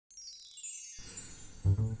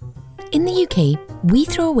In the UK, we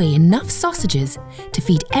throw away enough sausages to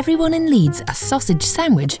feed everyone in Leeds a sausage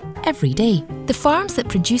sandwich every day. The farms that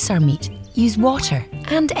produce our meat use water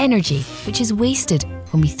and energy which is wasted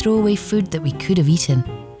when we throw away food that we could have eaten.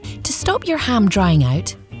 To stop your ham drying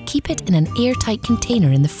out, keep it in an airtight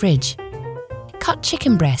container in the fridge. Cut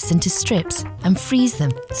chicken breasts into strips and freeze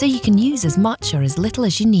them so you can use as much or as little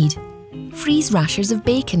as you need. Freeze rashers of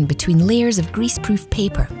bacon between layers of greaseproof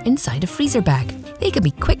paper inside a freezer bag. They can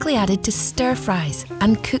be quickly added to stir fries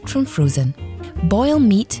and cooked from frozen. Boil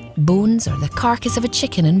meat, bones or the carcass of a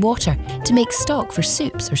chicken in water to make stock for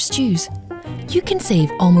soups or stews. You can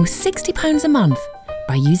save almost £60 a month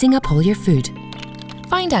by using up all your food.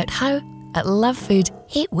 Find out how at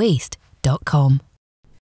lovefoodhatewaste.com.